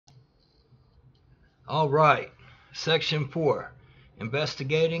All right, Section 4,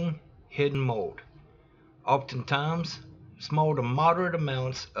 Investigating Hidden Mold. Oftentimes, small to moderate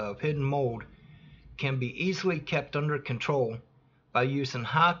amounts of hidden mold can be easily kept under control by using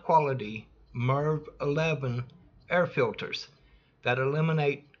high-quality MERV 11 air filters that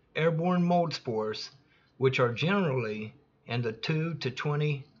eliminate airborne mold spores, which are generally in the 2 to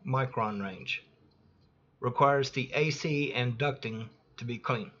 20 micron range. Requires the AC and ducting to be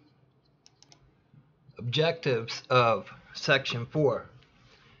clean. Objectives of Section 4.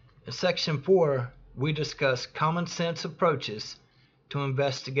 In Section 4, we discuss common sense approaches to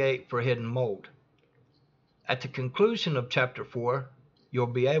investigate for hidden mold. At the conclusion of Chapter 4, you'll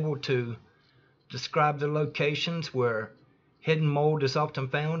be able to describe the locations where hidden mold is often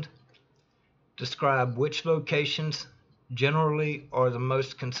found, describe which locations generally are the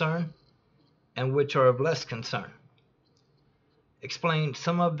most concern, and which are of less concern. Explain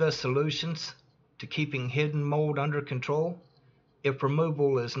some of the solutions to keeping hidden mold under control if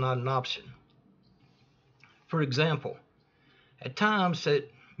removal is not an option. For example, at times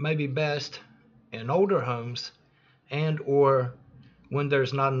it may be best in older homes and or when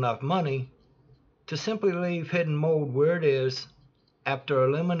there's not enough money to simply leave hidden mold where it is after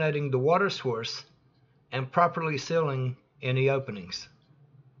eliminating the water source and properly sealing any openings.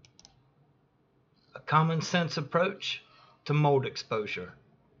 A common sense approach to mold exposure.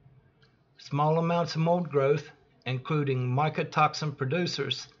 Small amounts of mold growth, including mycotoxin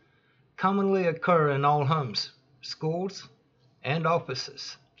producers, commonly occur in all homes, schools, and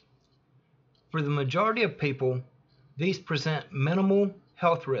offices. For the majority of people, these present minimal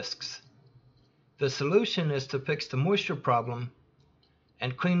health risks. The solution is to fix the moisture problem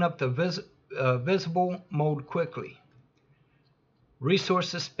and clean up the visible mold quickly.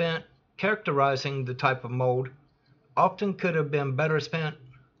 Resources spent characterizing the type of mold often could have been better spent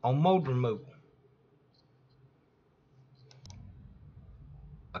on mold removal.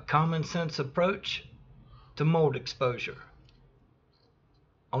 A common sense approach to mold exposure.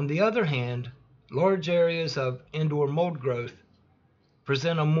 On the other hand, large areas of indoor mold growth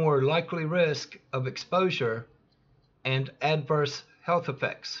present a more likely risk of exposure and adverse health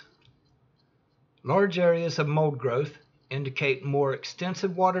effects. Large areas of mold growth indicate more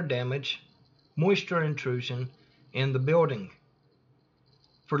extensive water damage, moisture intrusion in the building.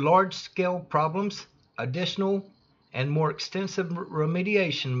 For large-scale problems, additional and more extensive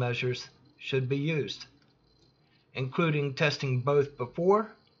remediation measures should be used, including testing both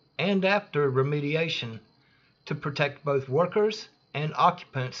before and after remediation to protect both workers and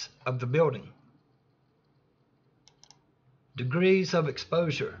occupants of the building. Degrees of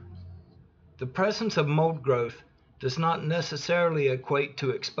exposure. The presence of mold growth does not necessarily equate to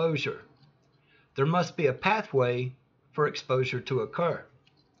exposure. There must be a pathway for exposure to occur.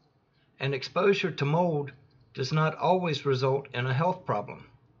 And exposure to mold does not always result in a health problem.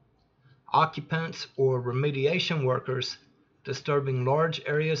 Occupants or remediation workers disturbing large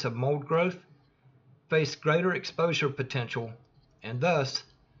areas of mold growth face greater exposure potential and thus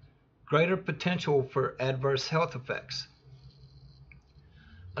greater potential for adverse health effects.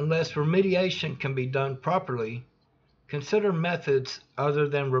 Unless remediation can be done properly, consider methods other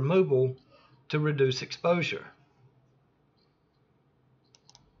than removal to reduce exposure.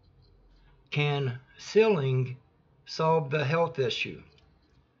 Can sealing solve the health issue?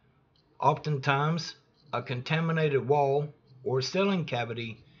 Oftentimes, a contaminated wall or ceiling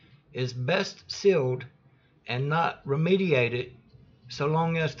cavity is best sealed and not remediated so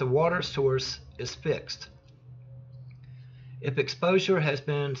long as the water source is fixed. If exposure has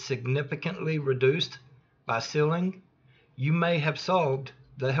been significantly reduced by sealing, you may have solved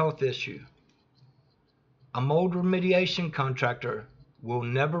the health issue. A mold remediation contractor will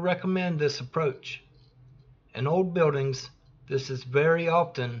never recommend this approach. In old buildings, this is very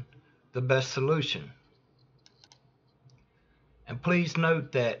often the best solution. And please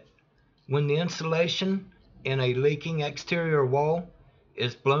note that when the insulation in a leaking exterior wall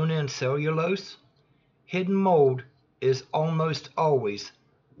is blown-in cellulose, hidden mold is almost always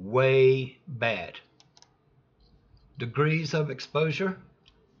way bad. Degrees of exposure.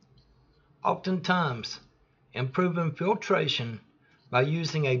 Oftentimes, improving filtration by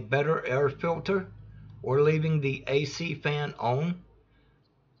using a better air filter or leaving the AC fan on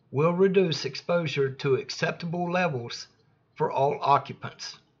will reduce exposure to acceptable levels for all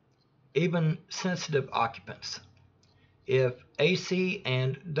occupants, even sensitive occupants, if AC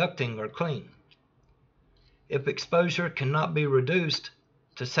and ducting are clean. If exposure cannot be reduced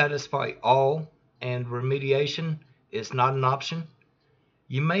to satisfy all and remediation is not an option,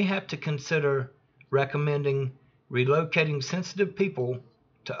 you may have to consider recommending relocating sensitive people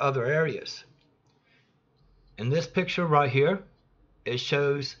to other areas. In this picture right here, it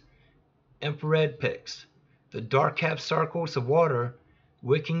shows infrared pics, the dark half circles of water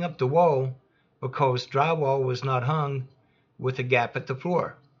wicking up the wall because drywall was not hung with a gap at the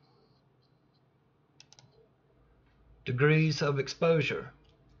floor. Degrees of exposure.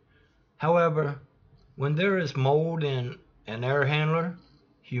 However, when there is mold in an air handler,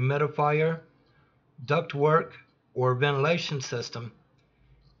 humidifier, ductwork, or ventilation system,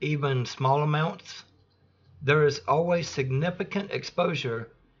 even small amounts, there is always significant exposure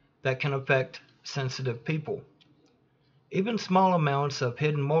that can affect sensitive people. Even small amounts of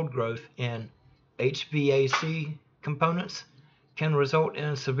hidden mold growth in HVAC components can result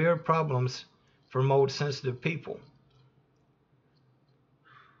in severe problems for mold-sensitive people.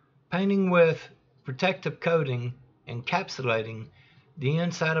 Painting with protective coating encapsulating the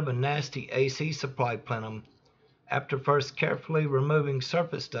inside of a nasty AC supply plenum after first carefully removing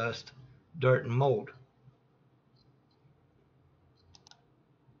surface dust, dirt, and mold.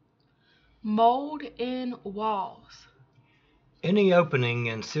 Mold in walls. Any opening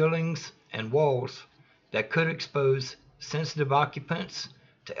in ceilings and walls that could expose sensitive occupants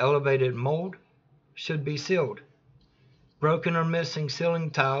to elevated mold should be sealed. Broken or missing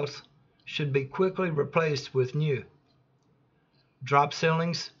ceiling tiles should be quickly replaced with new. Drop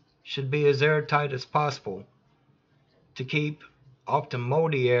ceilings should be as airtight as possible to keep often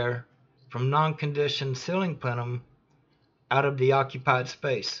moldy air from non-conditioned ceiling plenum out of the occupied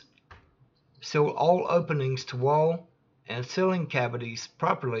space. Seal all openings to wall and ceiling cavities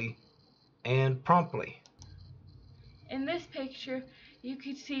properly and promptly. In this picture, you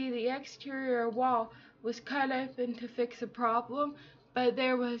could see the exterior wall was cut open to fix a problem, but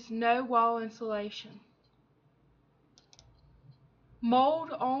there was no wall insulation.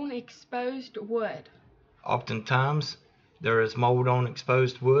 Mold on exposed wood. Oftentimes, there is mold on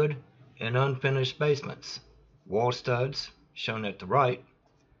exposed wood in unfinished basements, wall studs, shown at the right,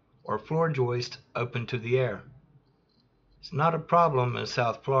 or floor joists open to the air. It's not a problem in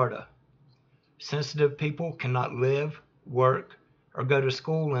South Florida. Sensitive people cannot live, work, or go to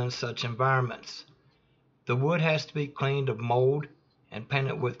school in such environments. The wood has to be cleaned of mold and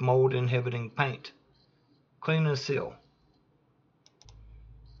painted with mold-inhibiting paint. Clean and seal.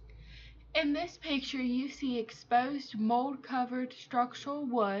 In this picture, you see exposed mold-covered structural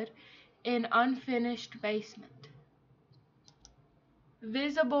wood in unfinished basement.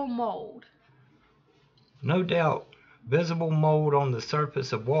 Visible mold. No doubt, visible mold on the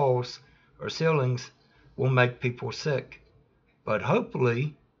surface of walls or ceilings will make people sick, but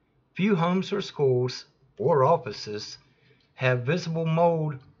hopefully, few homes or schools or offices have visible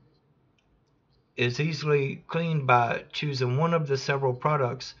mold is easily cleaned by choosing one of the several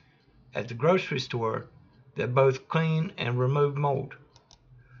products at the grocery store that both clean and remove mold.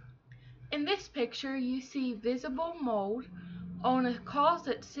 In this picture, you see visible mold on a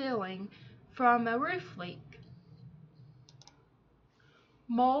closet ceiling from a roof leak.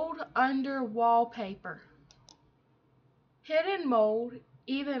 Mold under wallpaper. Hidden mold,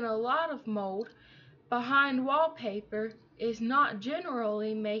 even a lot of mold, behind wallpaper is not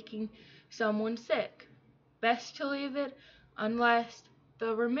generally making someone sick. Best to leave it unless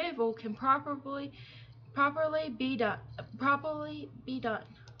the removal can properly be done.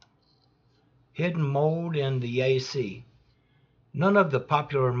 Hidden mold in the AC. None of the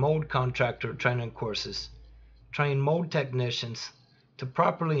popular mold contractor training courses train mold technicians to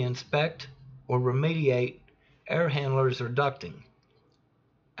properly inspect or remediate air handlers or ducting.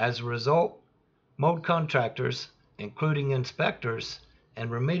 As a result, mold contractors, including inspectors and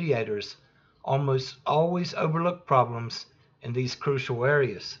remediators, almost always overlook problems in these crucial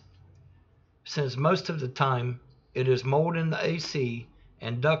areas. Since most of the time it is mold in the AC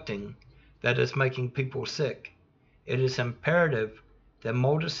and ducting that is making people sick, it is imperative that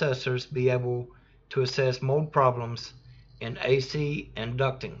mold assessors be able to assess mold problems in AC and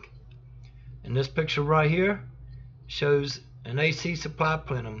ducting. And this picture right here shows an AC supply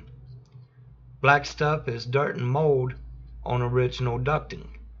plenum. Black stuff is dirt and mold on original ducting,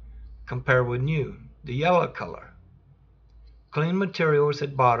 compared with new, the yellow color. Clean materials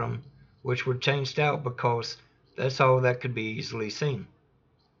at bottom, which were changed out because that's all that could be easily seen.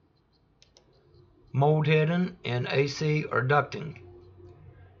 Mold hidden in AC or ducting.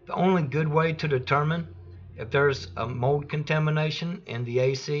 The only good way to determine if there's a mold contamination in the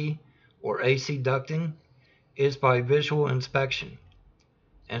AC or AC ducting is by visual inspection.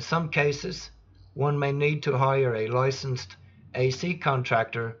 In some cases, one may need to hire a licensed AC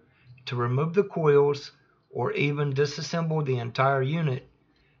contractor to remove the coils or even disassemble the entire unit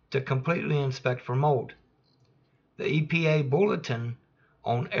to completely inspect for mold. The EPA bulletin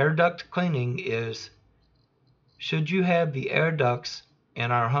on air duct cleaning is should you have the air ducts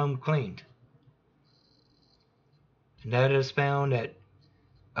in our home cleaned? And that is found at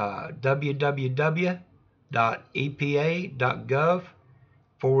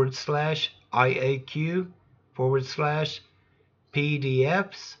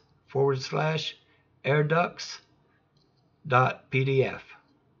ducts.pdf.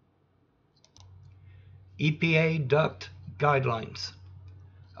 EPA duct guidelines.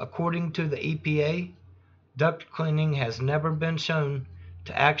 According to the EPA, duct cleaning has never been shown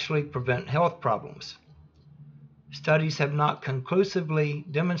to actually prevent health problems. Studies have not conclusively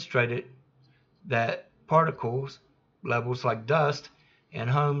demonstrated that particles levels like dust in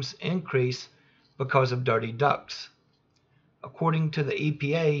homes increase because of dirty ducts. According to the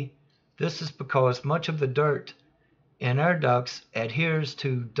EPA, this is because much of the dirt in air ducts adheres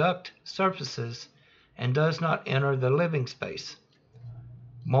to duct surfaces and does not enter the living space.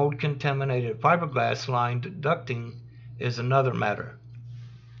 Mold-contaminated fiberglass-lined ducting is another matter.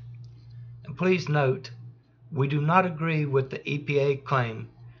 And please note, we do not agree with the EPA claim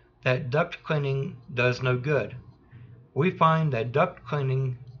that duct cleaning does no good. We find that duct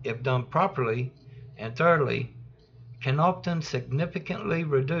cleaning, if done properly and thoroughly, can often significantly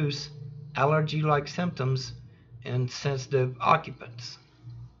reduce allergy-like symptoms in sensitive occupants.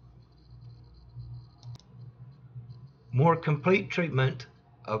 More complete treatment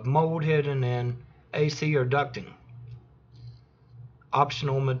of mold hidden in AC or ducting.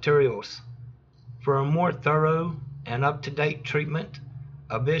 Optional materials. For a more thorough and up-to-date treatment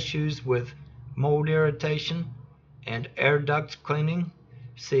of issues with mold irritation and air duct cleaning,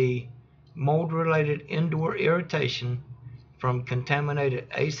 see Mold-Related Indoor Irritation from Contaminated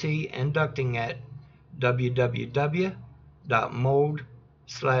AC and Ducting at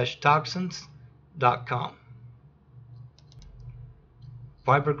www.mold/toxins.com.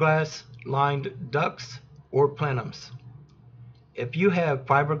 Fiberglass-lined ducts or plenums. If you have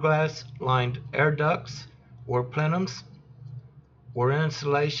fiberglass-lined air ducts or plenums or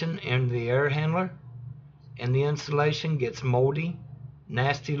insulation in the air handler, and the insulation gets moldy,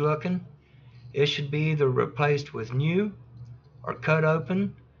 nasty looking, it should be either replaced with new or cut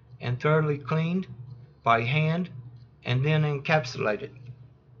open and thoroughly cleaned by hand and then encapsulated.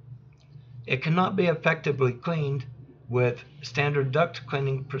 It cannot be effectively cleaned with standard duct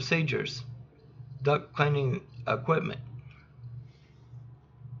cleaning procedures, duct cleaning equipment.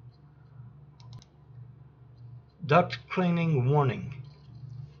 Duct cleaning warning.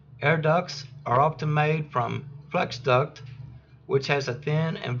 Air ducts are often made from flex duct, which has a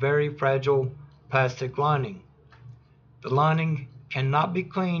thin and very fragile plastic lining. The lining cannot be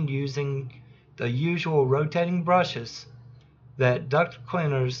cleaned using the usual rotating brushes that duct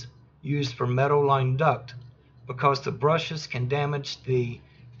cleaners use for metal-lined duct because the brushes can damage the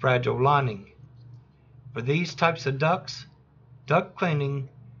fragile lining. For these types of ducts, duct cleaning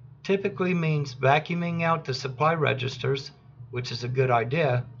typically means vacuuming out the supply registers, which is a good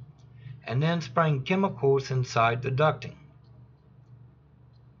idea, and then spraying chemicals inside the ducting.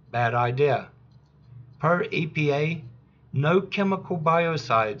 Bad idea. Per EPA, no chemical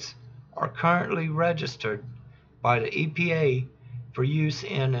biocides are currently registered by the EPA for use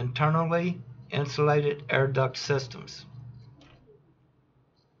in internally insulated air duct systems.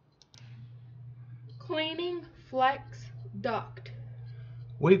 Cleaning flex duct.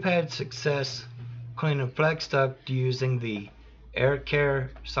 We've had success cleaning flex duct using the Air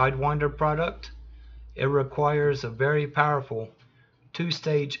Care Sidewinder product. It requires a very powerful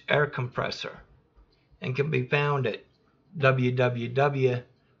two-stage air compressor and can be found at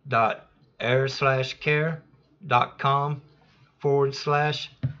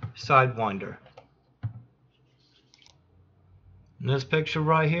www.air-care.com/Sidewinder. In this picture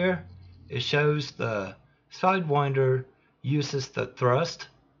right here, it shows the Sidewinder uses the thrust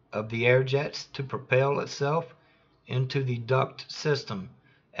of the air jets to propel itself into the duct system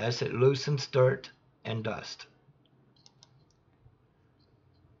as it loosens dirt and dust.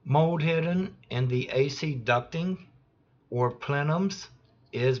 Mold hidden in the AC ducting or plenums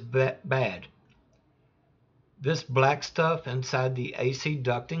is bad. This black stuff inside the AC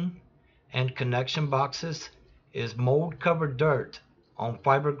ducting and connection boxes is mold-covered dirt on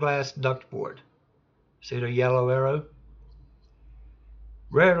fiberglass ductboard. See the yellow arrow?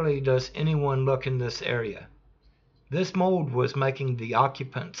 Rarely does anyone look in this area. This mold was making the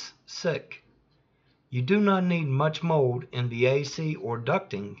occupants sick. You do not need much mold in the AC or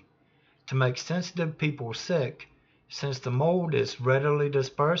ducting to make sensitive people sick, since the mold is readily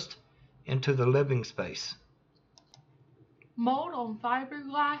dispersed into the living space. Mold on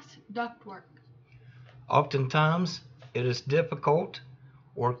fiberglass ductwork. Oftentimes, it is difficult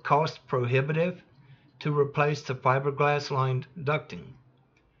or cost prohibitive to replace the fiberglass lined ducting.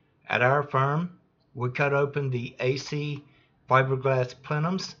 At our firm, we cut open the AC fiberglass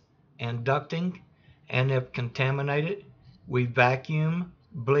plenums and ducting, and if contaminated, we vacuum,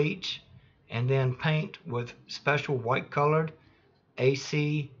 bleach, and then paint with special white colored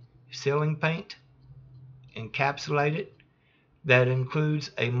AC sealing paint encapsulated that includes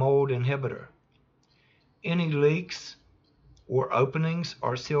a mold inhibitor. Any leaks or openings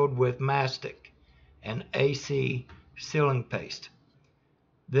are sealed with mastic and AC sealing paste.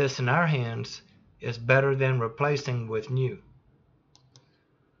 This, in our hands, is better than replacing with new.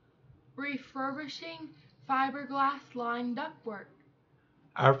 Refurbishing fiberglass lined ductwork.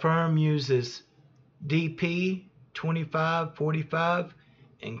 Our firm uses DP 2545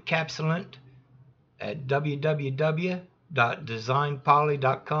 encapsulant at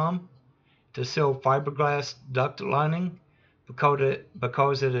www.designpoly.com to seal fiberglass duct lining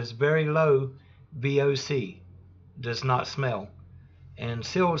because it is very low VOC, does not smell, and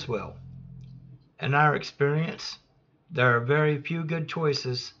seals well. In our experience, there are very few good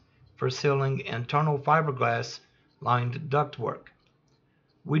choices for sealing internal fiberglass lined ductwork.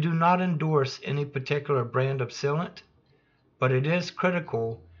 We do not endorse any particular brand of sealant, but it is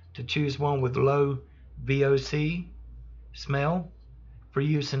critical to choose one with low VOC smell for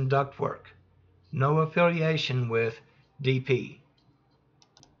use in ductwork. No affiliation with DP.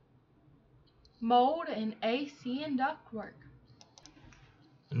 Mold in AC and ductwork.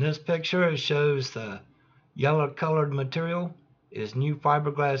 In this picture, it shows the yellow colored material is new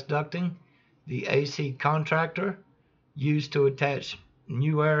fiberglass ducting the AC contractor used to attach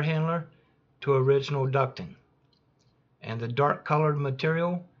new air handler to original ducting. And the dark colored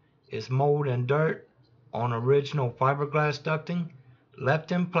material is mold and dirt on original fiberglass ducting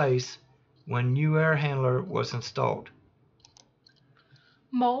left in place when new air handler was installed.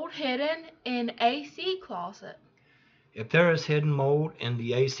 Mold hidden in AC closet. If there is hidden mold in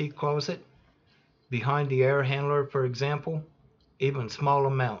the AC closet, behind the air handler for example, even small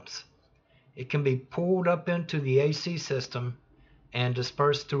amounts, it can be pulled up into the AC system and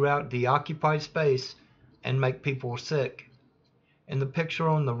dispersed throughout the occupied space and make people sick. In the picture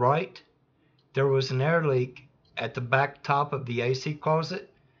on the right, there was an air leak at the back top of the AC closet,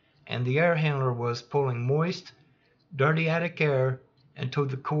 and the air handler was pulling moist, dirty attic air into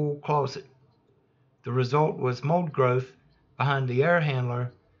the cool closet. The result was mold growth behind the air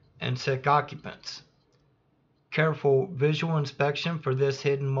handler and sick occupants. Careful visual inspection for this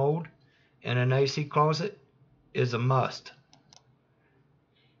hidden mold in an AC closet is a must.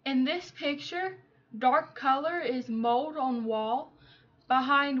 In this picture, dark color is mold on wall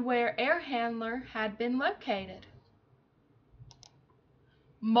behind where air handler had been located.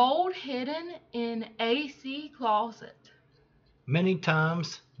 Mold hidden in AC closet. Many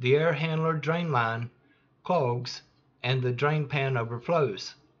times the air handler drain line clogs and the drain pan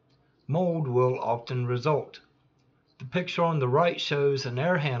overflows. Mold will often result. The picture on the right shows an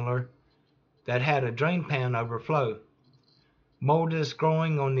air handler that had a drain pan overflow. Mold is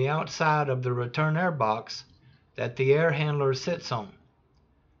growing on the outside of the return air box that the air handler sits on.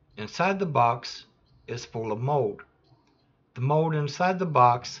 Inside the box is full of mold. The mold inside the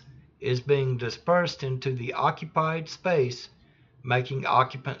box is being dispersed into the occupied space, making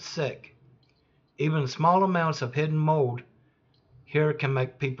occupants sick. Even small amounts of hidden mold here can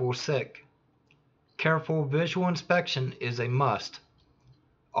make people sick. Careful visual inspection is a must.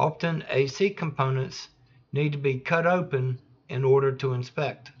 Often AC components need to be cut open in order to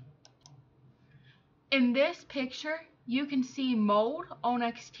inspect. In this picture, you can see mold on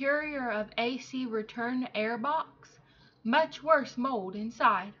exterior of AC return air box. Much worse mold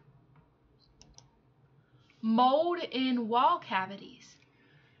inside. Mold in wall cavities.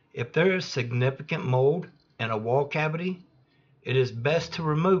 If there is significant mold in a wall cavity, it is best to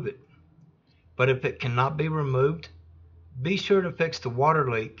remove it. But if it cannot be removed, be sure to fix the water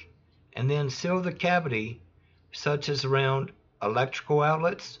leak and then seal the cavity, such as around electrical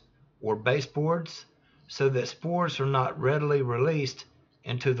outlets or baseboards, so that spores are not readily released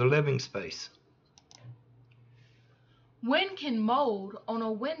into the living space. When can mold on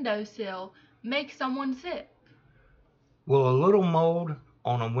a windowsill make someone sick? Will a little mold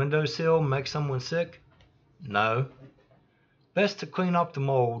on a windowsill make someone sick? No. Best to clean up the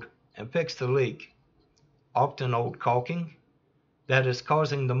mold and fix the leak, often old caulking, that is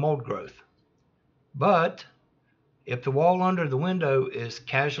causing the mold growth. But if the wall under the window is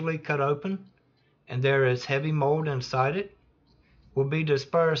casually cut open and there is heavy mold inside it, will be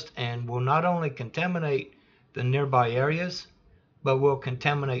dispersed and will not only contaminate the nearby areas, but will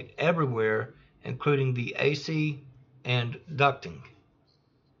contaminate everywhere, including the AC and ducting.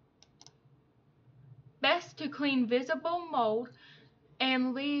 to clean visible mold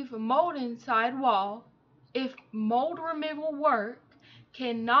and leave mold inside wall if mold removal work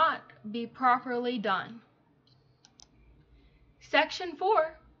cannot be properly done. Section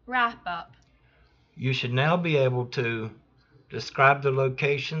 4, Wrap-Up. You should now be able to describe the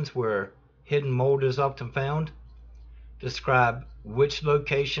locations where hidden mold is often found, describe which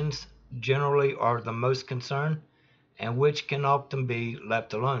locations generally are the most concern and which can often be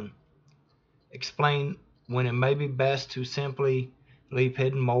left alone. Explain when it may be best to simply leave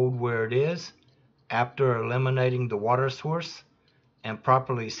hidden mold where it is after eliminating the water source and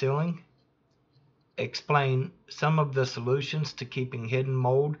properly sealing. Explain some of the solutions to keeping hidden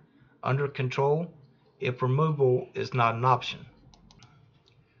mold under control if removal is not an option.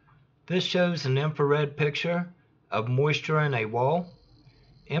 This shows an infrared picture of moisture in a wall.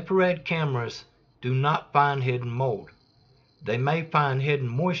 Infrared cameras do not find hidden mold. They may find hidden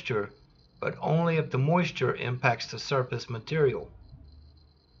moisture, but only if the moisture impacts the surface material.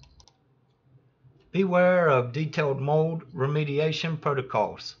 Beware of detailed mold remediation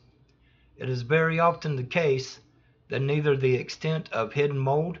protocols. It is very often the case that neither the extent of hidden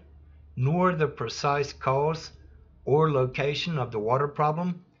mold nor the precise cause or location of the water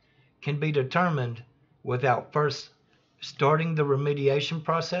problem can be determined without first starting the remediation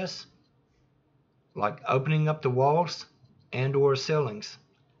process, like opening up the walls and/or ceilings.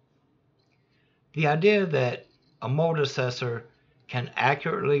 The idea that a mold assessor can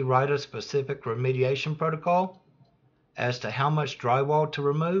accurately write a specific remediation protocol as to how much drywall to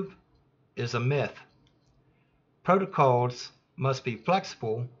remove is a myth. Protocols must be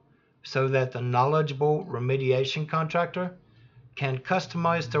flexible so that the knowledgeable remediation contractor can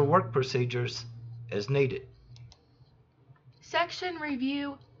customize their work procedures as needed. Section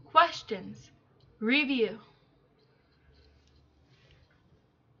Review Questions. Review.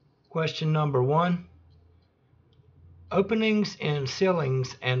 Question number 1. Openings in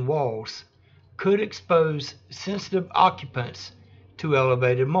ceilings and walls could expose sensitive occupants to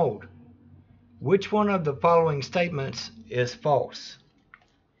elevated mold. Which one of the following statements is false?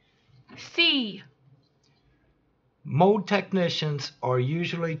 C. Mold technicians are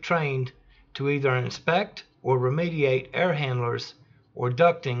usually trained to either inspect or remediate air handlers or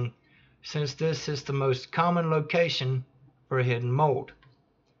ducting, since this is the most common location for hidden mold.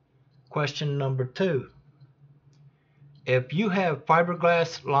 Question number 2. If you have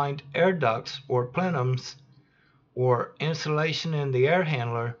fiberglass lined air ducts or plenums or insulation in the air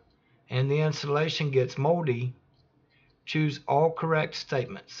handler and the insulation gets moldy, choose all correct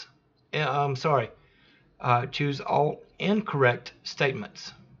statements. Choose all incorrect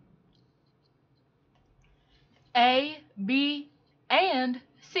statements. A, B, and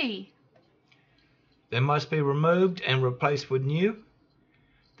C. They must be removed and replaced with new.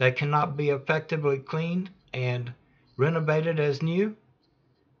 They cannot be effectively cleaned and renovated as new.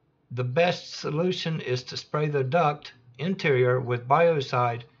 The best solution is to spray the duct interior with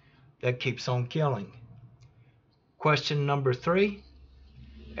biocide that keeps on killing. Question number 3.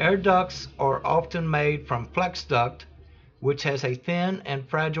 Air ducts are often made from flex duct, which has a thin and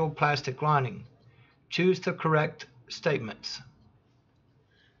fragile plastic lining. Choose the correct statements.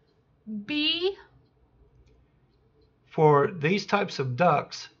 B. For these types of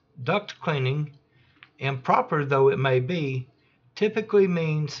ducts, duct cleaning, improper though it may be, typically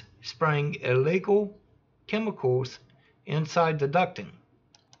means spraying illegal chemicals inside the ducting.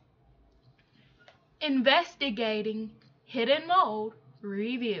 Investigating hidden mold.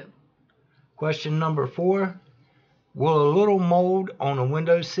 Review. Question number 4. Will a little mold on a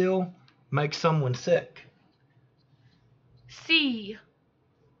windowsill make someone sick? C.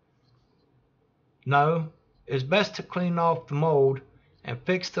 No, it's best to clean off the mold and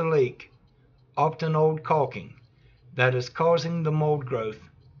fix the leak, often old caulking, that is causing the mold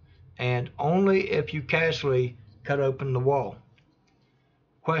growth, and only if you casually cut open the wall.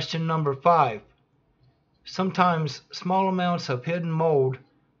 Question number 5. Sometimes small amounts of hidden mold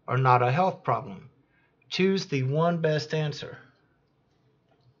are not a health problem. Choose the one best answer.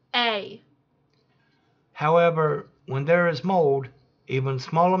 A. However, when there is mold, even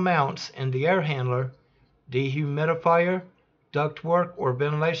small amounts in the air handler, dehumidifier, ductwork, or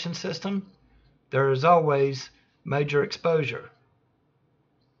ventilation system, there is always major exposure.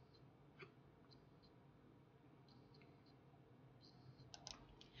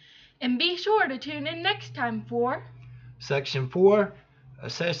 And be sure to tune in next time for Section 4,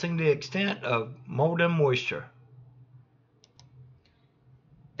 Assessing the extent of mold and moisture.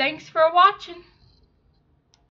 Thanks for watching.